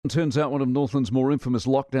Turns out one of Northland's more infamous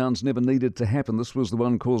lockdowns never needed to happen. This was the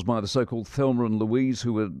one caused by the so-called Thelma and Louise,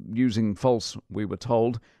 who were using we were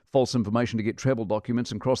told, false information to get travel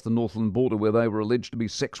documents and cross the Northland border, where they were alleged to be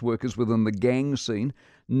sex workers within the gang scene.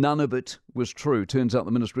 None of it was true. Turns out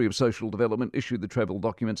the Ministry of Social Development issued the travel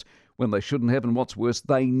documents when they shouldn't have, and what's worse,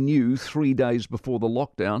 they knew 3 days before the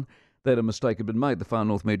lockdown that a mistake had been made. The Far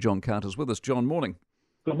North Mayor John Carter's with us. John, morning.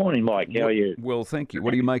 Good morning, Mike. How are you? Well, thank you. What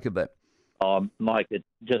do you make of that? Mike, it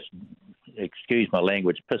just, excuse my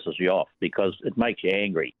language, pisses you off because it makes you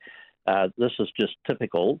angry. This is just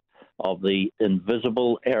typical of the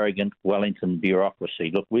invisible, arrogant Wellington bureaucracy.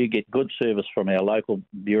 Look, we get good service from our local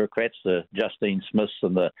bureaucrats, the Justine Smiths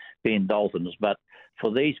and the Ben Daltons, but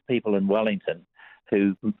for these people in Wellington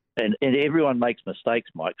and everyone makes mistakes,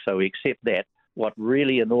 Mike, so we accept that. What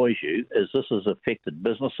really annoys you is this has affected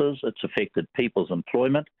businesses, it's affected people's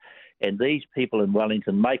employment, and these people in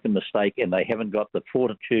Wellington make a mistake and they haven't got the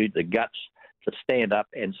fortitude, the guts to stand up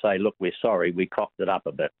and say, look, we're sorry, we cocked it up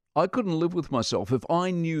a bit. I couldn't live with myself. If I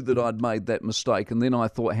knew that I'd made that mistake and then I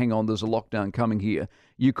thought, hang on, there's a lockdown coming here,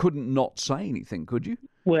 you couldn't not say anything, could you?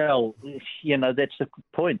 Well, that's the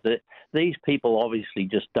point. That these people obviously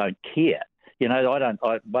just don't care.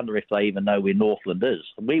 I wonder if they even know where Northland is.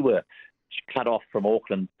 We were cut off from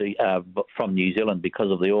Auckland, from New Zealand because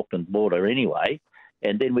of the Auckland border anyway.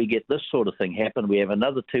 And then we get this sort of thing happen. We have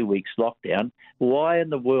another 2 weeks lockdown. Why in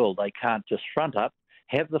the world they can't just front up,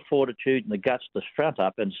 have the fortitude and the guts to front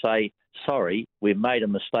up and say, sorry, we've made a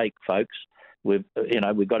mistake, folks. We've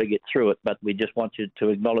got to get through it, but we just want you to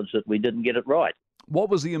acknowledge that we didn't get it right. What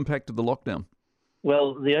was the impact of the lockdown?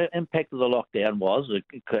 Well, the impact of the lockdown was,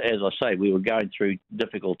 as I say, we were going through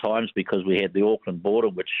difficult times because we had the Auckland border,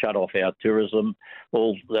 which shut off our tourism,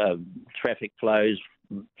 all traffic flows,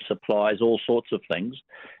 supplies, all sorts of things,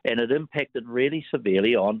 and it impacted really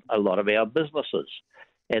severely on a lot of our businesses.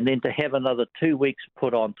 And then to have another 2 weeks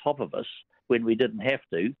put on top of us when we didn't have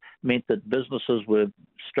to meant that businesses were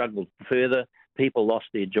struggled further, people lost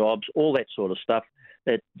their jobs, all that sort of stuff.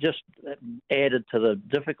 It just added to the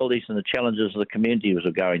difficulties and the challenges the community was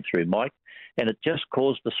going through, Mike, and it just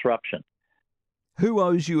caused disruption. Who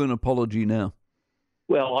owes you an apology now?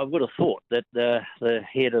 Well, I would have thought that the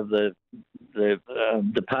head of the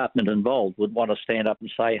department involved would want to stand up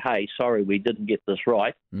and say, hey, sorry, we didn't get this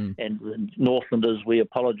right. And Northlanders, we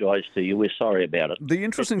apologise to you. We're sorry about it. The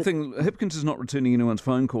interesting thing, Hipkins is not returning anyone's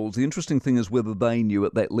phone calls. The interesting thing is whether they knew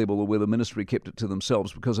at that level or whether the ministry kept it to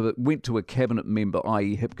themselves, because if it went to a cabinet member,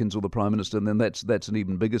 i.e. Hipkins or the Prime Minister, then that's an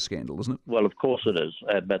even bigger scandal, isn't it? Well, of course it is,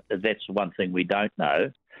 but that's one thing we don't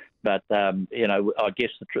know. But, I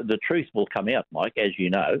guess the truth will come out, Mike, as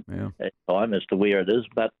you know, at time as to where it is.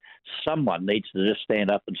 But someone needs to just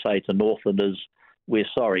stand up and say to Northlanders, we're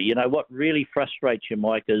sorry. You know, what really frustrates you,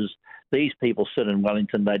 Mike, is these people sit in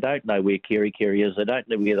Wellington. They don't know where Kerikeri is. They don't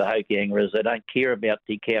know where the Hokianga is. They don't care about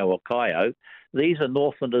Te Kao or Kaio. These are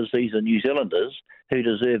Northlanders. These are New Zealanders who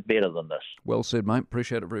deserve better than this. Well said, mate.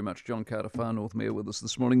 Appreciate it very much. John Carter, Far North Mayor, with us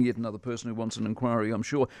this morning. Yet another person who wants an inquiry, I'm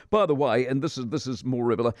sure. By the way, and this is more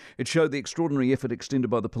regular, it showed the extraordinary effort extended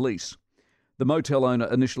by the police. The motel owner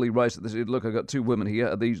initially raised it. They said, look, I've got two women here.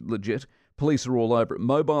 Are these legit? Police are all over it.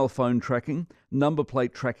 Mobile phone tracking, number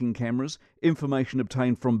plate tracking cameras, information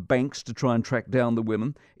obtained from banks to try and track down the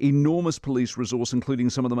women, enormous police resource, including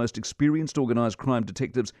some of the most experienced organised crime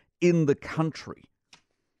detectives in the country.